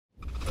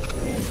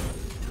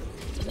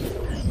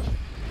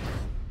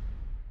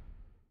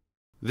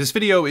This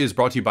video is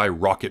brought to you by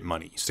Rocket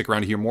Money. Stick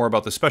around to hear more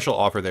about the special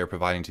offer they're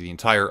providing to the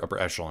entire Upper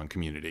Echelon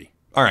community.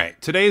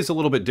 Alright, today is a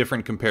little bit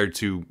different compared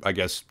to, I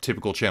guess,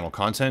 typical channel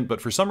content, but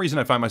for some reason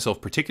I find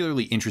myself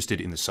particularly interested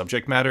in the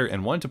subject matter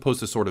and wanted to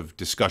post a sort of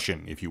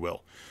discussion, if you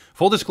will.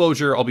 Full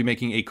disclosure, I'll be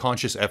making a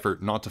conscious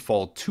effort not to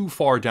fall too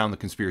far down the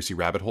conspiracy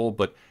rabbit hole,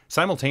 but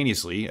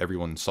simultaneously,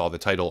 everyone saw the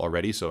title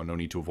already, so no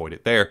need to avoid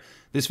it there,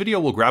 this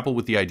video will grapple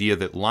with the idea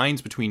that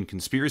lines between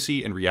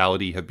conspiracy and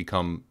reality have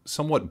become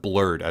somewhat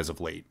blurred as of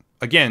late.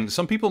 Again,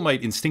 some people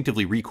might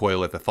instinctively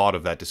recoil at the thought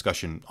of that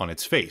discussion on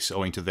its face,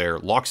 owing to their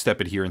lockstep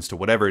adherence to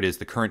whatever it is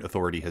the current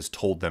authority has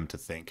told them to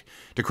think,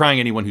 decrying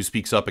anyone who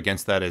speaks up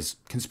against that as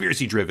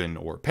conspiracy-driven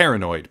or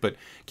paranoid, but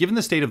given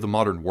the state of the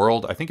modern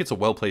world, I think it's a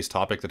well-placed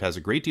topic that has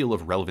a great deal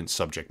of relevant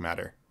subject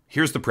matter.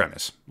 Here's the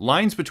premise.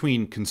 Lines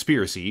between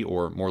conspiracy,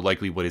 or more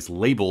likely what is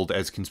labeled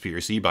as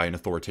conspiracy by an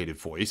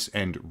authoritative voice,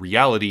 and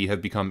reality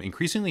have become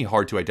increasingly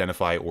hard to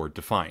identify or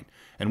define.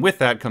 And with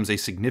that comes a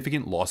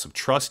significant loss of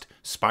trust,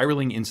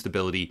 spiraling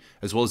instability,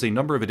 as well as a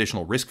number of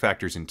additional risk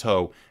factors in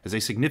tow, as a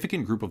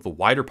significant group of the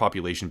wider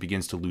population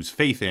begins to lose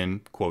faith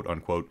in,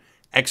 quote-unquote,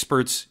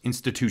 experts,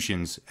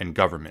 institutions, and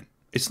government.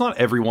 It's not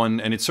everyone,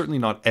 and it's certainly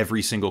not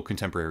every single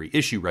contemporary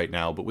issue right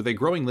now, but with a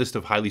growing list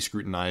of highly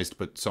scrutinized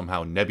but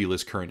somehow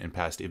nebulous current and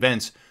past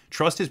events,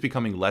 trust is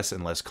becoming less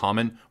and less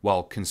common,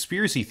 while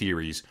conspiracy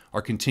theories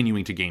are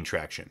continuing to gain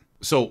traction.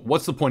 So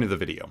what's the point of the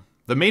video?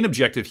 The main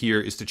objective here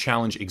is to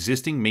challenge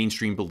existing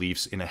mainstream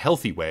beliefs in a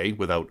healthy way,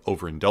 without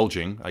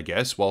overindulging, I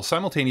guess, while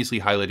simultaneously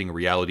highlighting a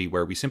reality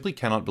where we simply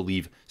cannot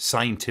believe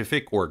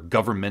scientific or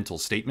governmental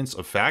statements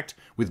of fact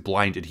with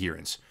blind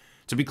adherence.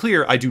 To be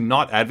clear, I do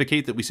not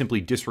advocate that we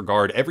simply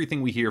disregard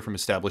everything we hear from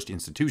established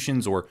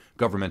institutions or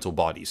governmental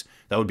bodies.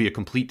 That would be a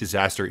complete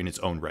disaster in its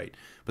own right.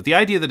 But the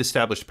idea that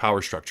established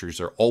power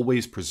structures are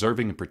always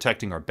preserving and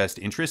protecting our best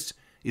interests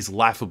is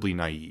laughably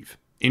naive.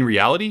 In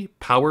reality,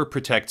 power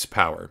protects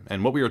power,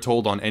 and what we are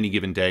told on any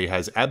given day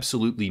has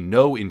absolutely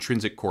no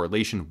intrinsic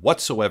correlation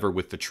whatsoever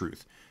with the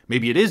truth.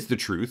 Maybe it is the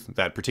truth at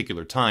that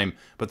particular time,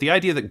 but the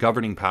idea that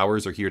governing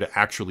powers are here to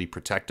actually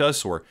protect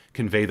us or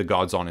convey the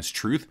God's honest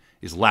truth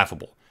is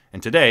laughable.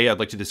 And today, I'd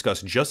like to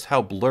discuss just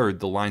how blurred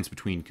the lines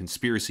between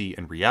conspiracy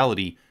and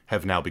reality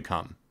have now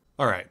become.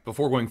 Alright,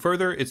 before going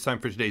further, it's time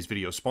for today's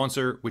video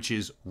sponsor, which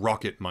is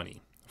Rocket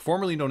Money.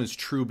 Formerly known as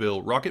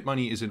Truebill, Rocket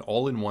Money is an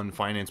all-in-one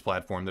finance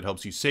platform that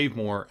helps you save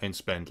more and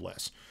spend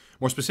less.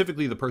 More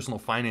specifically, the personal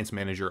finance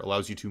manager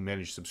allows you to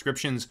manage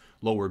subscriptions,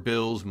 lower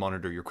bills,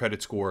 monitor your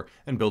credit score,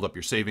 and build up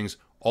your savings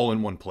all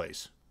in one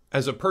place.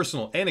 As a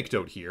personal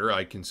anecdote here,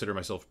 I consider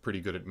myself pretty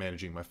good at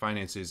managing my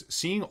finances.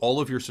 Seeing all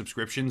of your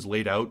subscriptions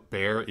laid out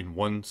bare in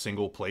one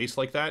single place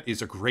like that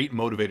is a great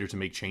motivator to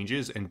make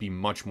changes and be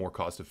much more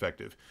cost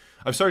effective.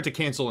 I've started to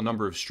cancel a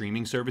number of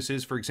streaming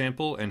services, for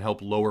example, and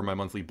help lower my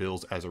monthly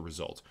bills as a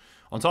result.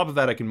 On top of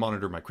that, I can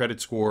monitor my credit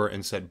score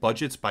and set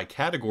budgets by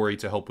category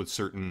to help with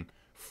certain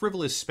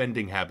frivolous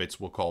spending habits,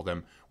 we'll call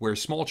them, where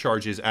small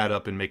charges add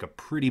up and make a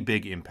pretty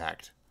big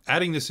impact.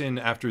 Adding this in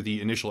after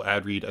the initial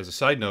ad read as a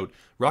side note,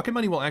 Rocket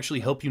Money will actually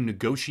help you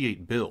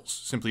negotiate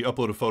bills. Simply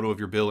upload a photo of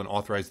your bill and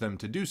authorize them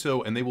to do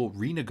so, and they will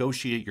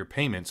renegotiate your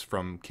payments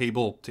from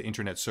cable to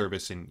internet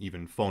service and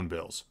even phone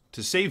bills.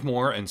 To save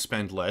more and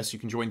spend less, you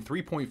can join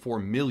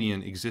 3.4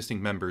 million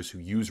existing members who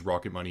use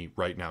Rocket Money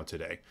right now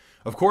today.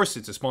 Of course,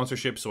 it's a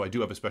sponsorship, so I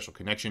do have a special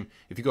connection.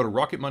 If you go to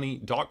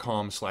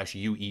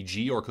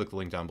rocketmoney.com/UEG or click the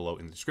link down below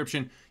in the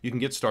description, you can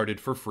get started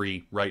for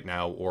free right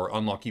now or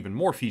unlock even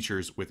more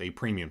features with a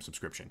premium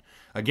subscription.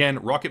 Again,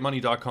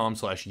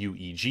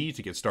 rocketmoney.com/UEG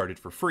to get started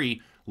for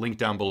free, link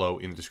down below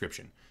in the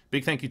description.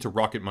 Big thank you to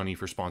Rocket Money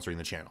for sponsoring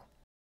the channel.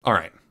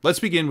 Alright, let's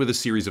begin with a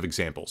series of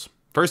examples.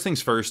 First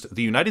things first,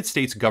 the United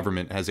States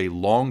government has a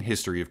long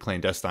history of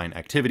clandestine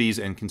activities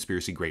and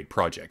conspiracy-grade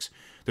projects.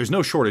 There's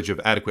no shortage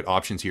of adequate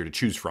options here to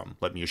choose from,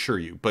 let me assure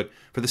you, but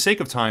for the sake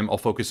of time, I'll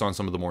focus on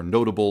some of the more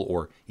notable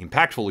or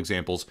impactful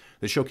examples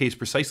that showcase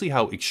precisely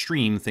how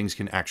extreme things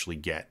can actually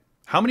get.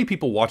 How many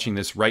people watching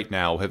this right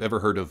now have ever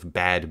heard of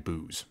bad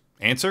booze?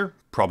 Answer?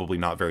 Probably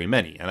not very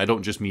many, and I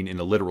don't just mean in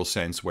a literal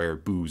sense where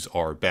booze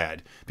are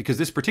bad, because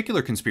this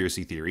particular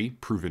conspiracy theory,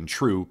 proven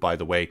true, by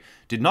the way,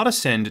 did not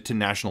ascend to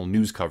national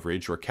news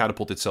coverage or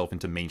catapult itself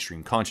into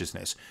mainstream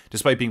consciousness,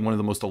 despite being one of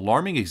the most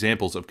alarming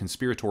examples of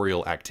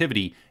conspiratorial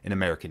activity in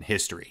American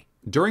history.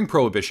 During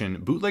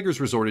Prohibition,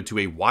 bootleggers resorted to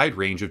a wide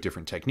range of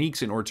different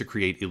techniques in order to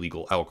create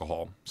illegal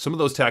alcohol. Some of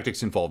those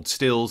tactics involved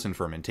stills and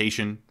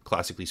fermentation,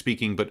 classically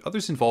speaking, but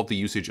others involved the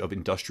usage of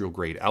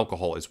industrial-grade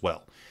alcohol as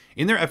well.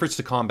 In their efforts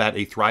to combat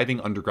a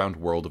thriving underground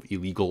world of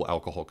illegal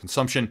alcohol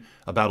consumption,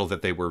 a battle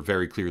that they were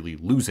very clearly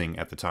losing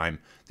at the time,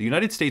 the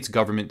United States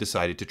government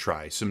decided to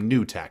try some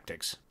new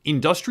tactics.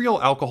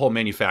 Industrial alcohol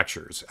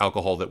manufacturers,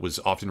 alcohol that was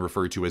often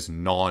referred to as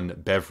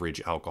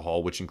non-beverage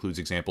alcohol, which includes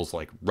examples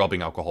like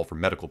rubbing alcohol for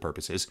medical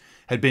purposes,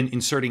 had been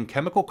inserting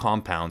chemical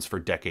compounds for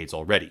decades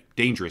already,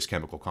 dangerous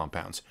chemical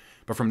compounds.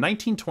 But from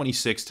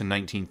 1926 to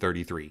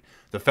 1933,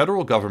 the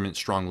federal government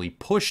strongly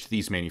pushed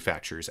these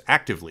manufacturers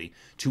actively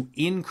to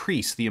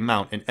increase the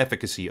amount and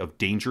efficacy of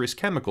dangerous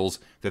chemicals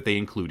that they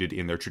included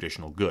in their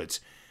traditional goods.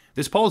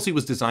 This policy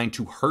was designed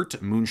to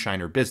hurt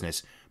moonshiner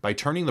business by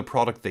turning the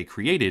product they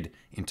created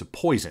into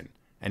poison,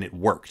 and it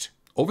worked.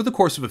 Over the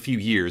course of a few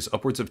years,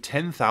 upwards of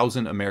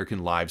 10,000 American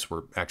lives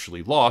were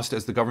actually lost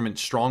as the government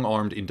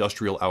strong-armed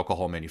industrial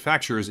alcohol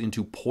manufacturers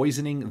into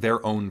poisoning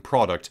their own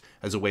product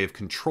as a way of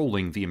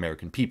controlling the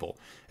American people,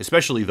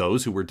 especially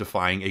those who were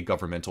defying a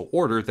governmental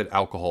order that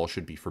alcohol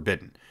should be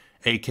forbidden.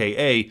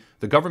 AKA,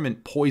 the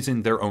government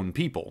poisoned their own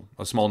people.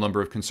 A small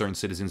number of concerned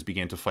citizens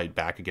began to fight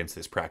back against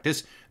this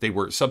practice. They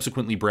were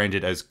subsequently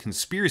branded as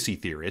conspiracy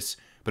theorists,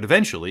 but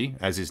eventually,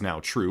 as is now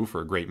true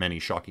for a great many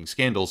shocking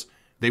scandals,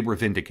 they were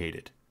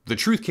vindicated. The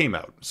truth came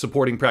out,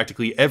 supporting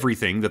practically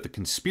everything that the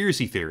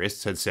conspiracy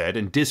theorists had said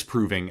and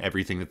disproving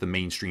everything that the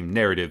mainstream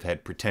narrative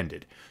had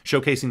pretended,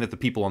 showcasing that the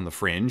people on the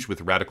fringe,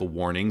 with radical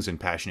warnings and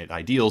passionate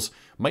ideals,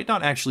 might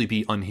not actually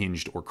be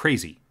unhinged or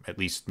crazy, at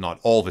least not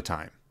all the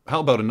time. How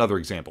about another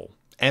example?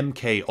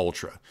 MK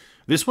Ultra.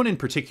 This one in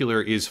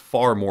particular is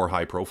far more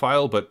high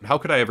profile, but how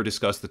could I ever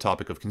discuss the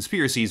topic of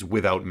conspiracies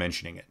without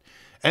mentioning it?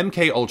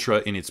 MK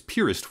Ultra in its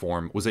purest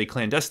form was a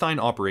clandestine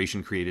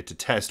operation created to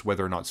test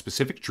whether or not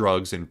specific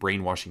drugs and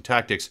brainwashing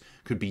tactics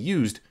could be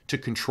used to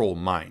control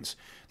minds.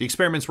 The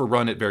experiments were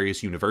run at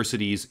various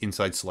universities,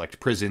 inside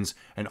select prisons,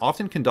 and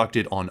often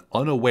conducted on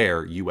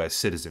unaware US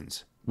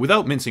citizens.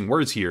 Without mincing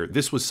words here,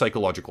 this was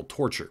psychological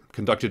torture,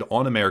 conducted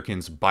on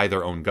Americans by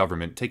their own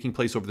government, taking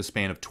place over the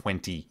span of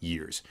 20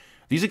 years.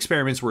 These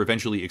experiments were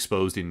eventually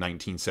exposed in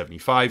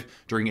 1975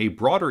 during a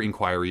broader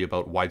inquiry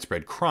about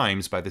widespread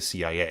crimes by the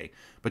CIA.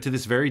 But to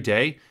this very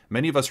day,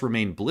 many of us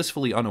remain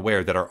blissfully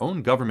unaware that our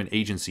own government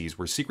agencies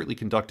were secretly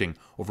conducting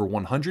over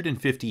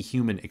 150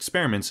 human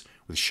experiments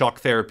with shock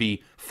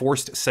therapy,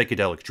 forced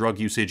psychedelic drug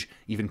usage,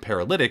 even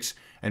paralytics,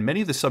 and many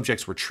of the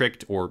subjects were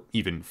tricked or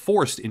even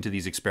forced into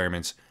these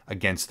experiments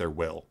against their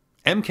will.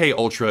 MK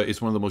Ultra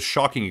is one of the most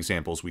shocking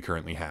examples we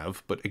currently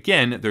have, but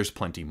again, there's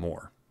plenty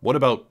more. What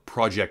about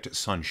Project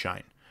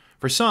Sunshine?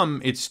 For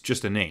some, it's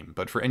just a name,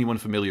 but for anyone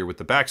familiar with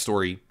the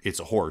backstory, it's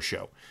a horror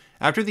show.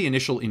 After the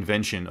initial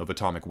invention of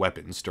atomic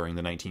weapons, during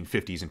the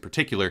 1950s in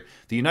particular,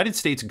 the United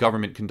States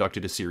government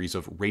conducted a series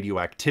of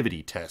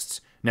radioactivity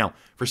tests. Now,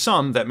 for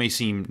some, that may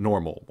seem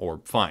normal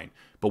or fine,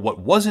 but what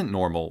wasn't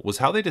normal was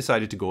how they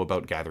decided to go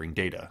about gathering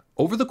data.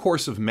 Over the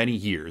course of many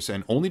years,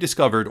 and only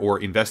discovered or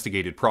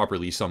investigated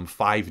properly some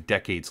 5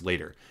 decades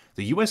later,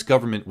 the US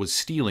government was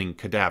stealing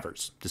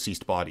cadavers,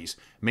 deceased bodies,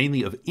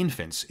 mainly of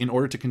infants, in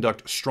order to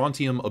conduct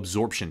strontium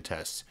absorption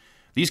tests.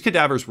 These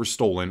cadavers were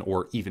stolen,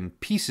 or even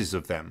pieces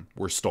of them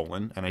were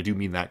stolen, and I do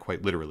mean that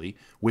quite literally,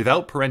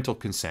 without parental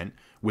consent,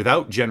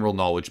 without general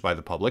knowledge by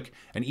the public,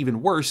 and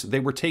even worse, they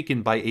were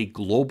taken by a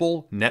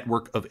global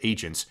network of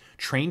agents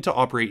trained to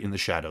operate in the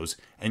shadows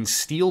and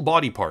steal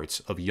body parts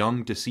of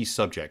young deceased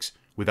subjects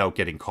without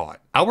getting caught.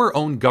 Our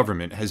own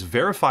government has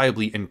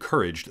verifiably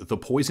encouraged the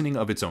poisoning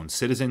of its own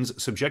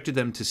citizens, subjected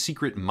them to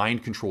secret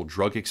mind-controlled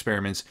drug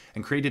experiments,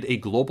 and created a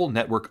global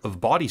network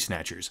of body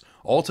snatchers,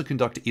 all to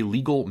conduct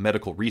illegal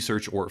medical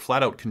research or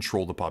flat-out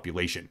control the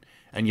population.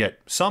 And yet,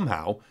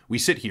 somehow, we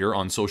sit here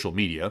on social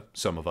media,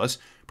 some of us,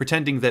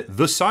 pretending that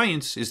the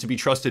science is to be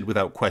trusted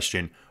without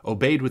question,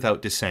 obeyed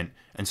without dissent,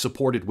 and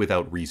supported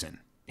without reason.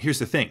 Here's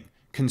the thing.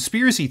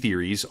 Conspiracy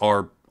theories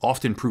are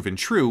often proven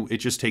true, it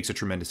just takes a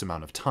tremendous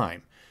amount of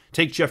time.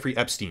 Take Jeffrey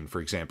Epstein, for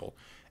example.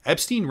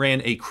 Epstein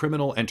ran a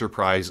criminal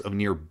enterprise of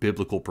near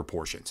biblical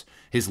proportions.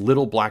 His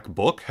little black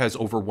book has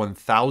over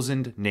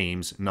 1,000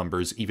 names,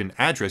 numbers, even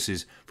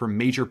addresses for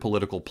major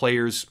political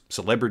players,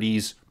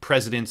 celebrities,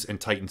 presidents,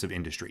 and titans of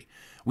industry.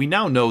 We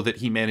now know that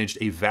he managed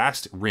a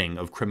vast ring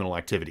of criminal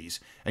activities,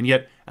 and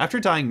yet, after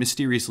dying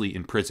mysteriously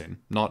in prison,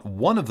 not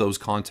one of those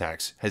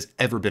contacts has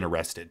ever been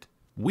arrested.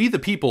 We the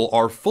people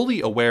are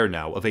fully aware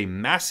now of a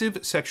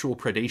massive sexual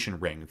predation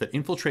ring that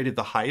infiltrated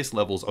the highest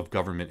levels of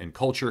government and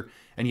culture,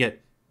 and yet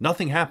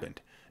nothing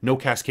happened. No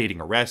cascading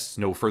arrests,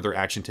 no further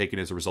action taken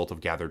as a result of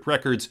gathered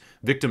records,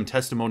 victim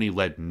testimony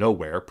led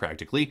nowhere,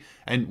 practically,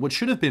 and what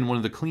should have been one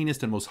of the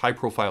cleanest and most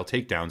high-profile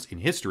takedowns in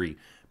history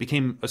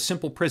became a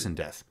simple prison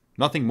death.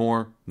 Nothing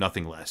more,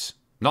 nothing less.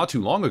 Not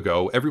too long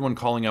ago, everyone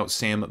calling out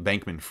Sam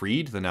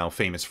Bankman-Fried, the now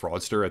famous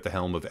fraudster at the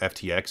helm of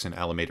FTX and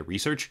Alameda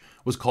Research,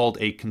 was called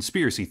a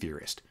conspiracy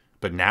theorist.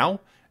 But now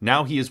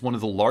he is one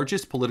of the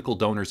largest political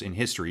donors in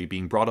history,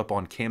 being brought up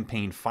on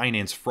campaign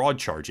finance fraud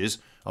charges,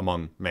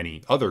 among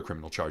many other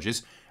criminal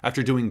charges,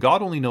 after doing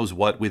God only knows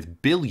what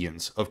with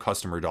billions of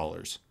customer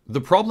dollars.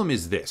 The problem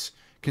is this: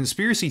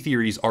 conspiracy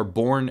theories are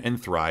born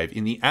and thrive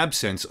in the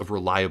absence of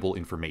reliable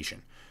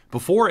information.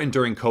 Before and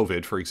during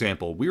COVID, for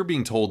example, we were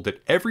being told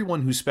that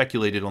everyone who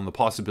speculated on the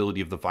possibility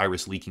of the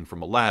virus leaking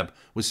from a lab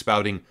was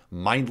spouting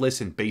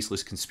mindless and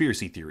baseless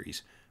conspiracy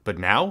theories. But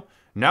now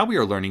Now we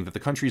are learning that the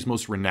country's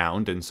most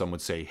renowned, and some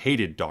would say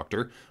hated,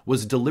 doctor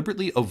was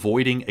deliberately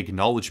avoiding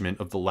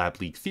acknowledgement of the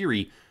lab leak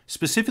theory,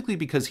 specifically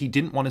because he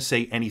didn't want to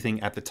say anything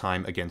at the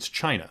time against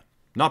China,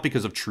 not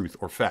because of truth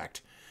or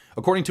fact.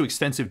 According to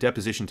extensive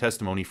deposition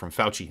testimony from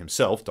Fauci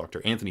himself,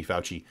 Dr. Anthony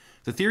Fauci,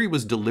 the theory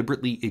was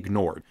deliberately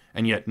ignored,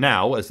 and yet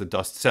now, as the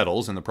dust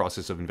settles and the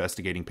process of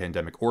investigating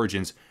pandemic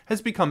origins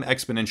has become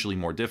exponentially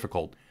more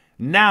difficult,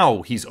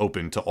 now he's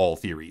open to all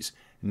theories.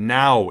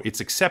 Now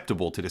it's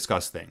acceptable to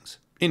discuss things.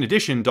 In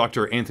addition,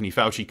 Dr. Anthony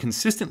Fauci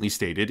consistently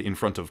stated, in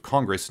front of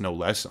Congress no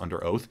less,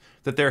 under oath,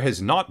 that there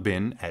has not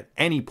been, at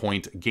any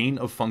point,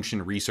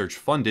 gain-of-function research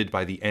funded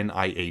by the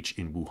NIH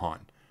in Wuhan.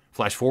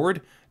 Flash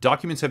forward,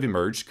 documents have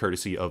emerged,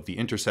 courtesy of The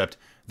Intercept,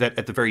 that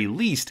at the very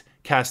least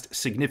cast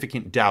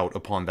significant doubt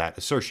upon that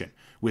assertion,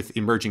 with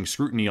emerging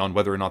scrutiny on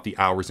whether or not the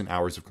hours and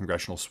hours of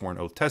congressional sworn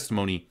oath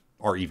testimony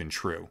are even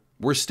true.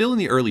 We're still in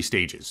the early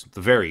stages,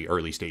 the very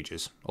early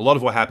stages. A lot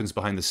of what happens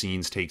behind the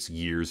scenes takes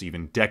years,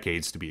 even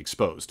decades, to be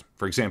exposed.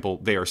 For example,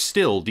 they are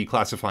still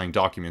declassifying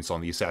documents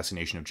on the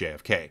assassination of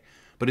JFK.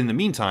 But in the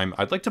meantime,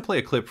 I'd like to play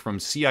a clip from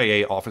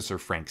CIA officer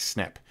Frank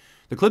Snepp.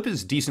 The clip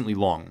is decently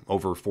long,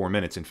 over 4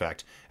 minutes in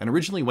fact, and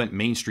originally went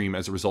mainstream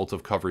as a result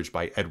of coverage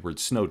by Edward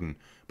Snowden.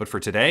 But for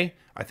today,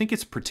 I think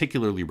it's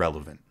particularly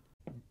relevant.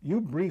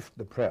 You briefed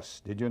the press,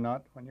 did you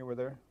not, when you were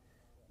there?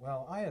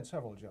 Well, I had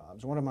several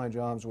jobs. One of my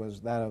jobs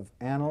was that of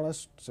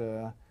analyst.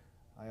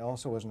 I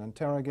also was an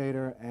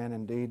interrogator and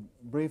indeed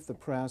briefed the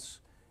press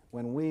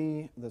when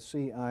we, the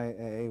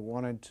CIA,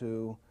 wanted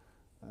to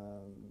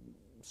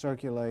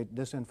circulate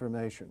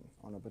disinformation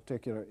on a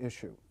particular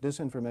issue.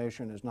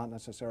 Disinformation is not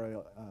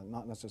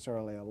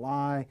necessarily a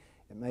lie.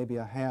 It may be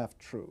a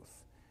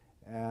half-truth.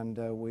 And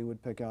we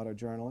would pick out a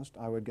journalist.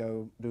 I would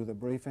go do the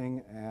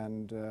briefing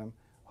and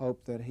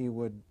hope that he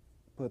would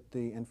put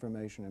the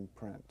information in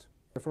print.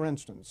 For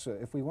instance,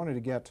 if we wanted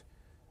to get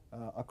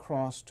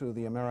across to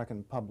the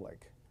American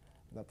public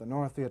that the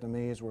North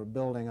Vietnamese were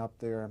building up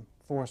their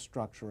force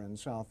structure in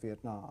South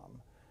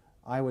Vietnam,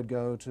 I would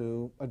go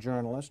to a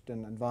journalist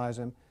and advise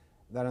him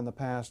that in the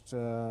past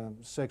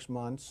 6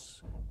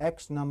 months,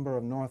 X number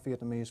of North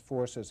Vietnamese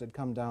forces had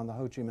come down the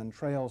Ho Chi Minh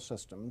Trail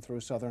system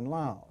through southern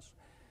Laos.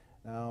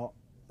 Now,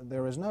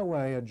 there is no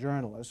way a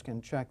journalist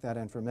can check that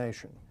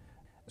information.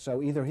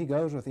 So either he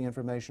goes with the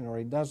information or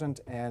he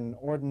doesn't, and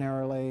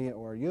ordinarily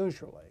or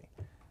usually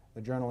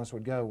the journalist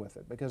would go with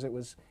it because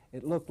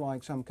it looked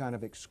like some kind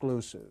of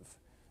exclusive.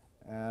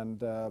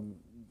 And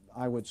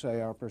I would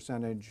say our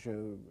percentage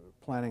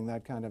planning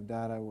that kind of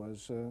data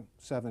was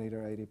 70 to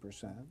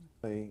 80%.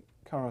 The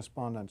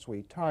correspondents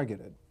we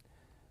targeted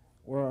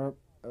were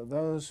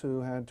those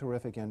who had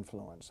terrific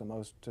influence, the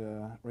most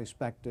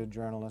respected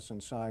journalists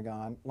in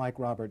Saigon, like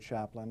Robert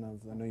Chaplin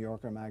of the New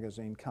Yorker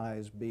magazine,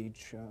 Kai's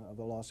Beach of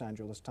the Los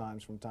Angeles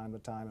Times from time to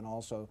time, and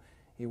also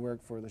he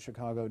worked for the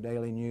Chicago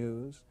Daily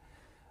News.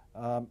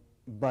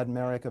 Bud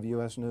Merrick of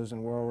U.S. News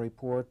and World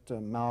Report,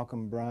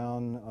 Malcolm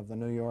Brown of the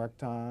New York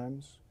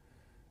Times,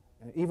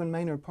 even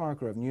Maynard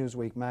Parker of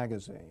Newsweek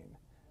magazine.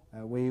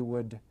 We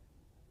would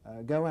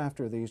go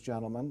after these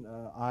gentlemen.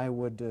 I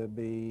would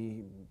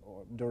be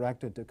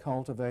directed to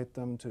cultivate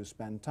them, to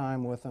spend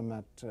time with them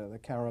at the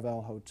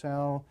Caravel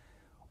Hotel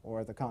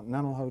or the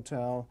Continental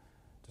Hotel,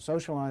 to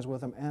socialize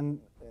with them,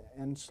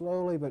 and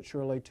slowly but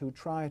surely to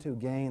try to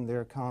gain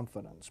their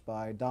confidence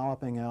by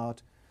dolloping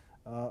out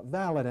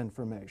valid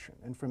information,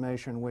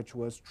 information which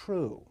was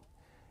true.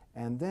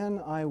 And then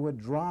I would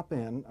drop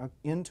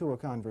into a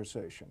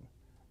conversation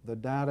the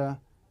data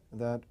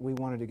that we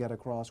wanted to get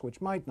across,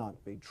 which might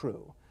not be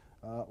true.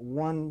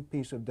 One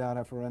piece of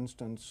data, for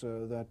instance,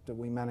 that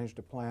we managed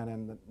to plan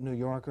in the New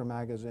Yorker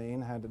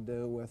magazine had to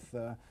do with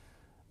a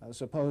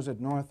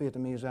supposed North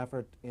Vietnamese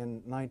effort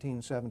in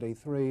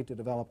 1973 to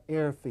develop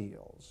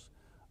airfields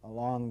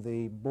along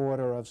the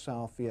border of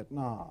South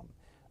Vietnam.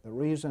 The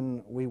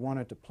reason we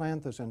wanted to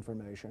plant this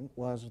information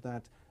was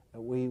that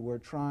we were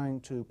trying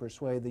to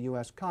persuade the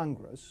U.S.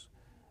 Congress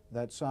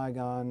that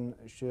Saigon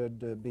should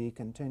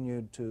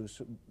continue to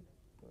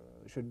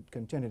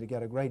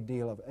get a great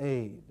deal of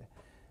aid.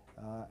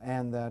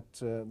 And that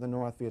the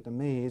North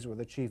Vietnamese were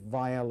the chief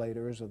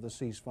violators of the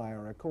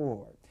ceasefire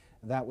accord.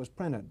 That was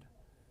printed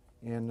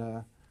in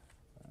the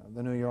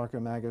New Yorker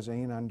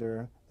magazine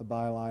under the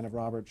byline of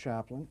Robert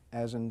Chaplin,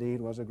 as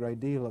indeed was a great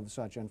deal of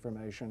such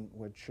information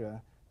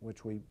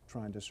which we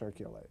tried to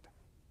circulate.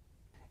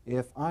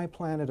 If I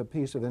planted a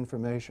piece of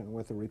information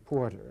with a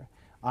reporter,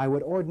 I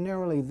would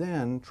ordinarily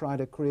then try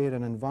to create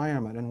an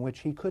environment in which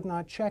he could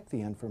not check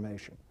the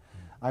information.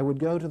 I would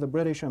go to the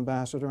British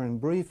ambassador and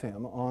brief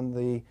him on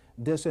the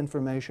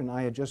disinformation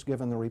I had just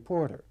given the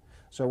reporter.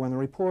 So when the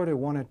reporter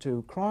wanted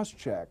to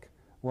cross-check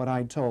what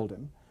I'd told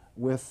him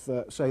with,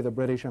 say, the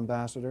British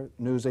ambassador,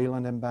 New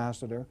Zealand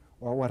ambassador,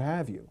 or what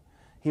have you,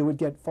 he would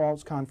get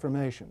false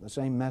confirmation, the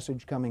same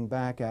message coming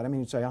back at him,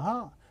 and he'd say,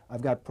 aha,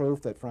 I've got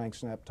proof that Frank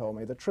Snepp told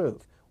me the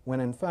truth, when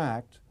in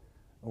fact,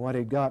 what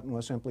he'd gotten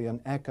was simply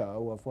an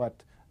echo of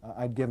what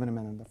I'd given him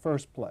in the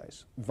first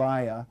place,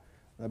 via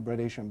the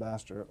British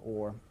ambassador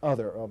or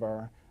other of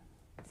our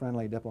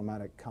friendly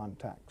diplomatic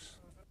contacts.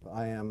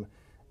 I am,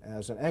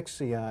 as an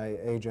ex-CIA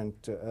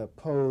agent,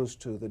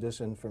 opposed to the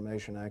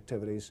disinformation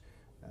activities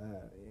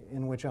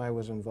in which I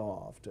was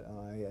involved.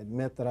 I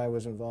admit that I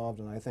was involved,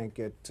 and I think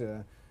it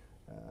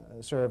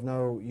served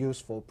no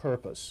useful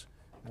purpose.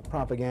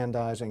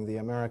 Propagandizing the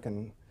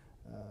American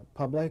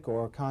public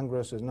or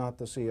Congress is not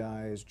the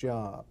CIA's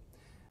job.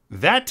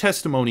 That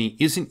testimony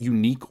isn't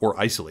unique or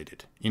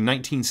isolated. In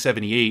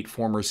 1978,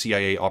 former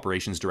CIA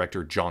operations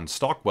director John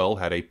Stockwell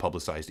had a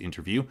publicized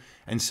interview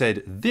and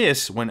said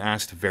this when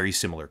asked very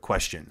similar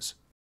questions.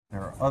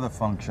 There are other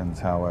functions,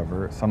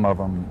 however, some of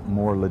them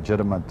more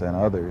legitimate than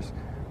others.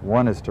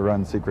 One is to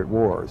run secret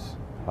wars.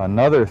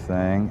 Another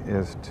thing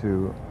is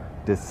to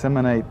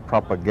disseminate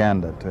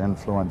propaganda to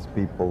influence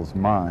people's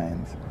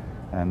minds.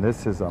 And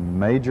this is a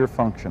major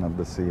function of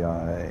the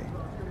CIA.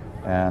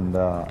 And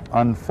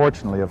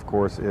unfortunately, of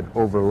course, it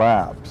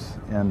overlaps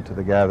into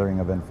the gathering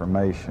of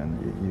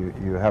information.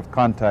 You have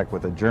contact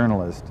with a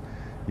journalist,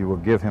 you will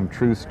give him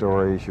true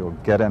stories, you'll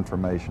get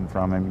information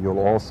from him, you'll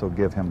also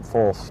give him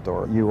false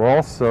stories. You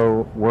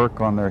also work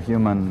on their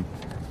human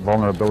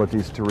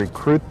vulnerabilities to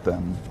recruit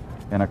them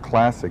in a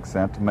classic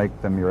sense, to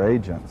make them your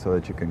agent so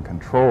that you can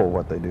control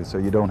what they do, so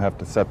you don't have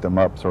to set them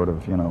up sort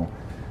of, you know,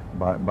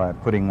 by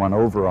putting one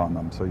over on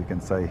them. So you can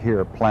say,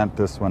 here, plant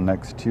this one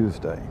next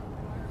Tuesday.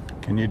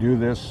 Can you do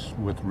this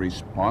with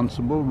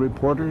responsible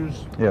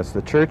reporters? Yes,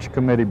 the Church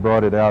Committee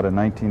brought it out in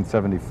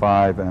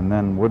 1975, and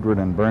then Woodward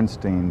and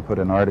Bernstein put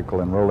an article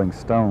in Rolling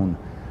Stone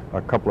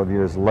a couple of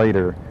years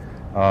later.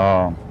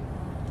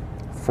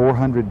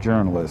 400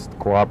 journalists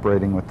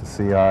cooperating with the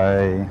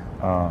CIA,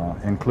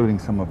 including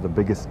some of the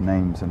biggest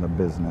names in the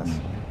business,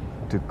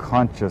 to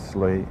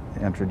consciously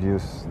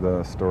introduce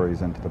the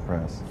stories into the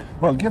press.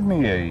 Well, give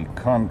me a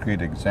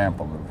concrete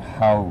example of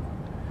how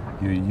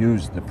you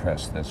use the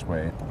press this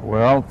way.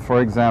 Well,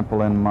 for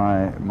example, in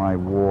my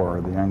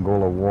war, the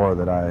Angola War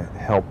that I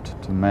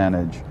helped to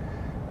manage,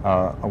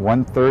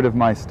 1/3 of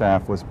my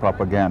staff was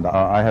propaganda.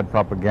 I had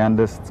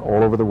propagandists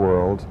all over the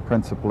world,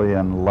 principally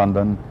in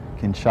London,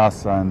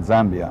 Kinshasa, and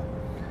Zambia.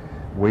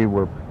 We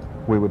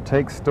would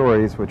take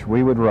stories which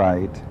we would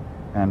write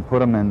and put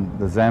them in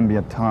the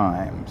Zambia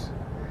Times,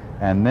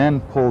 and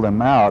then pull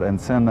them out and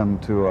send them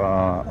to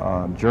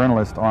a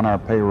journalist on our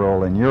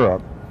payroll in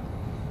Europe.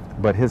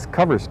 But his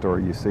cover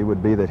story, you see,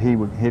 would be that he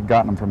had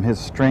gotten them from his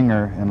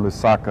stringer in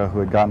Lusaka, who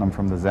had gotten them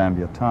from the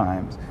Zambia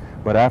Times.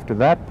 But after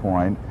that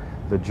point,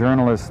 the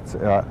journalists,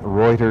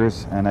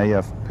 Reuters and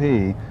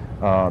AFP,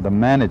 the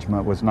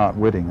management was not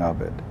witting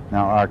of it.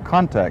 Now, our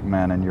contact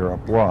man in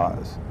Europe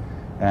was,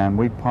 and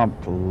we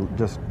pumped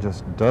just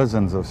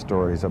dozens of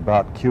stories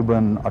about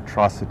Cuban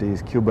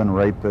atrocities, Cuban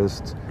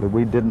rapists.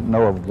 We didn't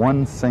know of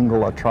one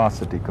single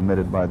atrocity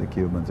committed by the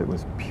Cubans. It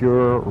was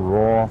pure,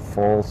 raw,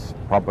 false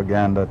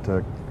propaganda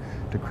to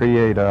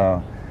create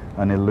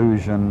an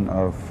illusion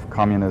of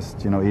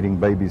communists, you know, eating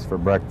babies for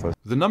breakfast.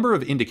 The number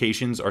of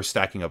indications are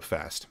stacking up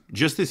fast.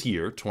 Just this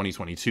year,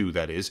 2022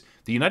 that is,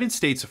 the United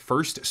States'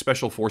 1st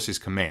Special Forces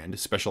Command,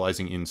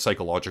 specializing in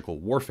psychological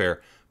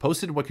warfare,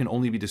 posted what can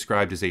only be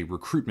described as a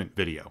recruitment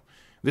video.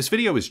 This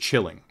video is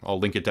chilling, I'll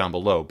link it down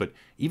below, but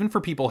even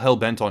for people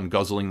hell-bent on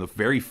guzzling the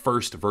very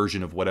first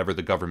version of whatever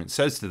the government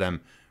says to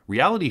them,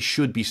 reality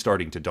should be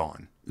starting to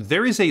dawn.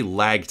 There is a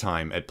lag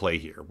time at play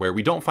here, where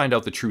we don't find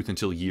out the truth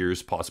until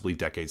years, possibly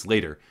decades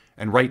later,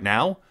 and right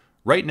now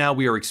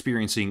we are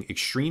experiencing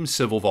extreme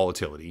civil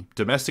volatility,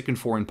 domestic and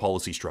foreign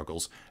policy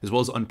struggles, as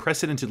well as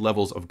unprecedented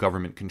levels of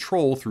government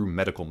control through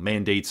medical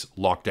mandates,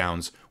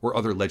 lockdowns, or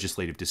other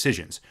legislative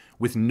decisions,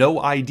 with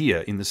no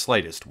idea in the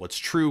slightest what's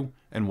true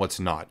and what's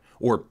not,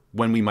 or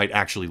when we might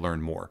actually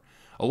learn more.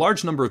 A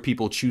large number of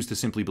people choose to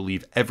simply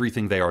believe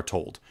everything they are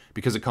told,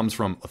 because it comes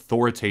from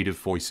authoritative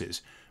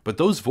voices. But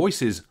those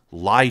voices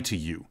lie to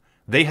you.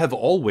 They have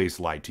always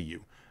lied to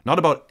you. Not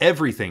about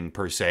everything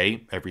per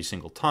se, every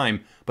single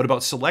time, but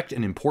about select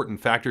and important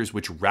factors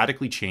which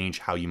radically change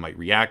how you might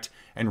react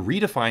and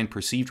redefine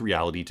perceived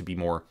reality to be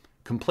more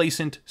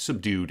complacent,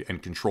 subdued,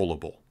 and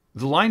controllable.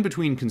 The line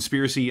between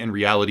conspiracy and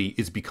reality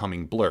is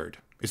becoming blurred.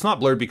 It's not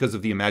blurred because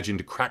of the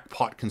imagined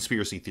crackpot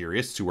conspiracy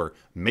theorists who are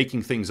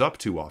making things up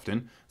too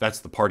often. That's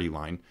the party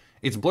line.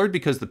 It's blurred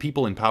because the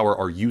people in power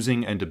are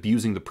using and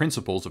abusing the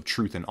principles of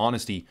truth and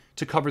honesty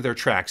to cover their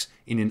tracks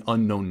in an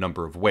unknown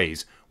number of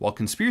ways, while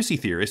conspiracy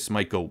theorists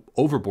might go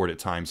overboard at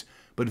times,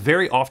 but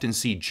very often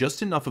see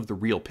just enough of the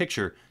real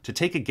picture to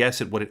take a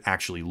guess at what it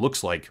actually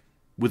looks like,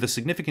 with a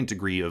significant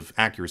degree of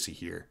accuracy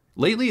here.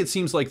 Lately, it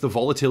seems like the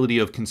volatility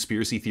of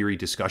conspiracy theory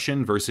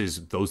discussion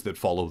versus those that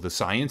follow the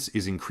science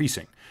is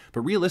increasing.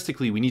 But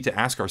realistically, we need to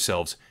ask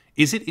ourselves,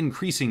 is it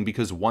increasing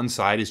because one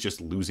side is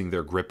just losing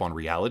their grip on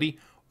reality?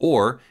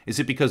 Or is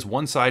it because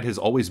one side has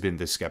always been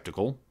this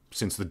skeptical,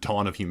 since the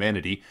dawn of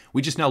humanity,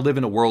 we just now live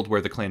in a world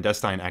where the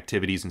clandestine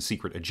activities and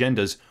secret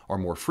agendas are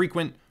more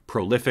frequent,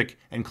 prolific,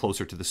 and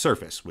closer to the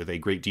surface, with a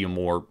great deal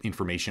more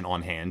information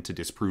on hand to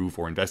disprove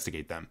or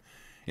investigate them?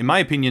 In my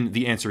opinion,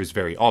 the answer is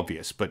very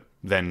obvious, but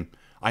then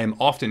I am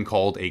often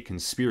called a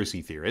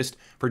conspiracy theorist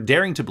for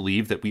daring to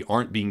believe that we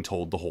aren't being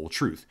told the whole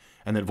truth,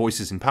 and that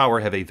voices in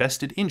power have a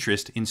vested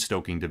interest in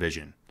stoking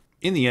division.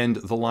 In the end,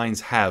 the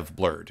lines have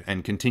blurred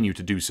and continue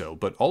to do so,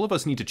 but all of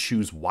us need to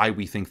choose why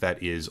we think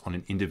that is on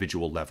an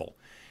individual level.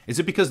 Is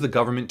it because the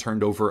government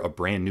turned over a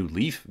brand new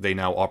leaf? They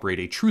now operate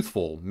a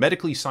truthful,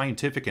 medically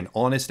scientific, and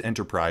honest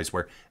enterprise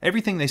where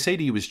everything they say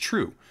to you is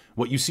true.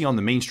 What you see on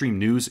the mainstream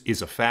news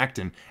is a fact,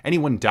 and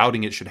anyone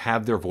doubting it should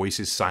have their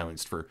voices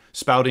silenced for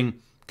spouting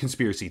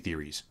conspiracy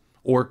theories.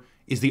 Or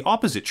is the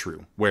opposite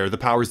true, where the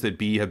powers that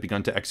be have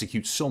begun to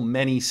execute so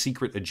many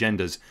secret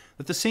agendas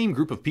that the same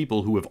group of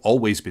people who have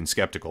always been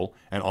skeptical,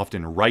 and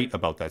often right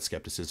about that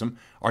skepticism,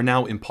 are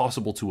now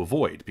impossible to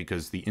avoid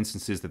because the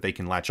instances that they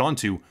can latch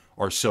onto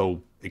are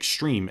so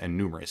extreme and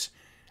numerous?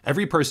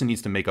 Every person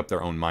needs to make up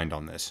their own mind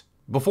on this.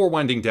 Before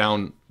winding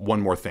down,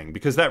 one more thing,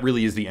 because that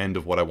really is the end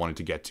of what I wanted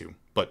to get to.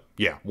 But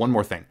yeah, one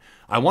more thing.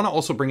 I want to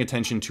also bring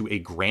attention to a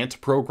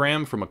grant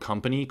program from a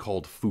company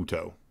called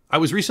Futo. I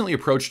was recently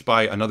approached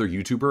by another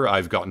YouTuber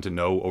I've gotten to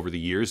know over the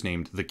years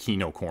named The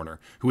Kino Corner,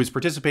 who is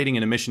participating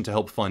in a mission to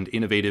help fund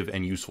innovative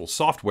and useful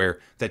software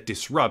that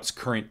disrupts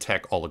current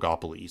tech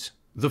oligopolies.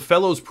 The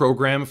Fellows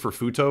program for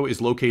Futo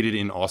is located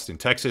in Austin,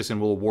 Texas, and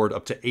will award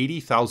up to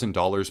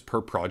 $80,000 per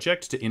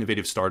project to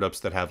innovative startups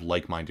that have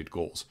like-minded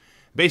goals.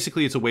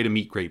 Basically, it's a way to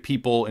meet great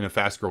people in a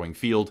fast-growing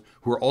field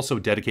who are also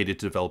dedicated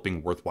to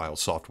developing worthwhile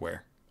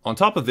software. On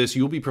top of this,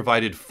 you'll be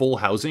provided full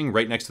housing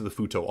right next to the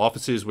Futo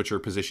offices, which are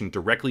positioned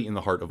directly in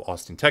the heart of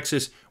Austin,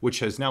 Texas,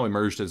 which has now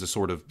emerged as a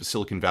sort of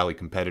Silicon Valley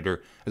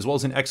competitor, as well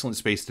as an excellent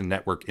space to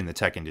network in the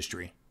tech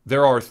industry.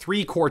 There are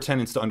 3 core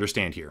tenets to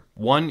understand here.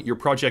 1, your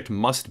project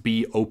must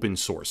be open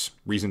source.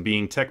 Reason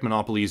being, tech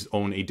monopolies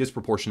own a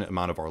disproportionate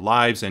amount of our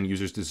lives, and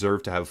users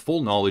deserve to have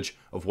full knowledge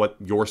of what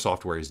your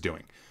software is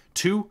doing.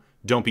 2,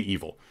 don't be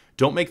evil.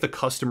 Don't make the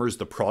customers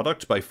the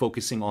product by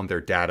focusing on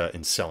their data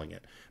and selling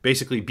it.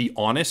 Basically, be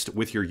honest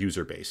with your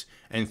user base.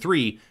 And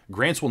 3,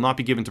 grants will not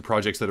be given to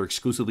projects that are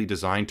exclusively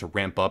designed to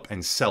ramp up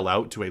and sell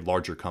out to a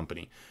larger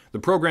company. The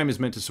program is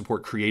meant to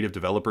support creative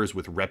developers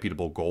with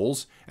reputable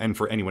goals, and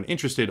for anyone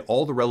interested,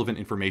 all the relevant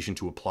information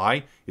to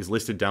apply is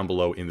listed down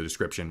below in the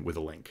description with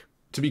a link.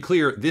 To be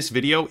clear, this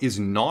video is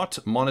not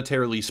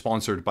monetarily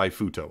sponsored by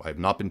Futo. I have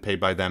not been paid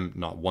by them,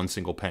 not one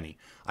single penny.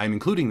 I am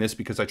including this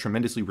because I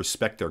tremendously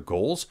respect their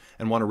goals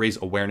and want to raise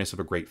awareness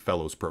of a great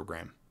Fellows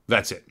program.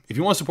 That's it. If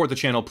you want to support the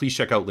channel, please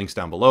check out links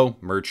down below,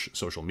 merch,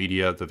 social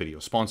media, the video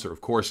sponsor,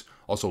 of course,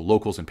 also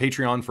locals and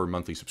Patreon for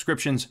monthly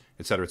subscriptions,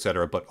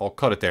 etc., but I'll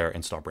cut it there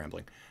and stop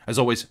rambling. As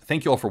always,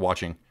 thank you all for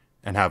watching,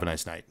 and have a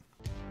nice night.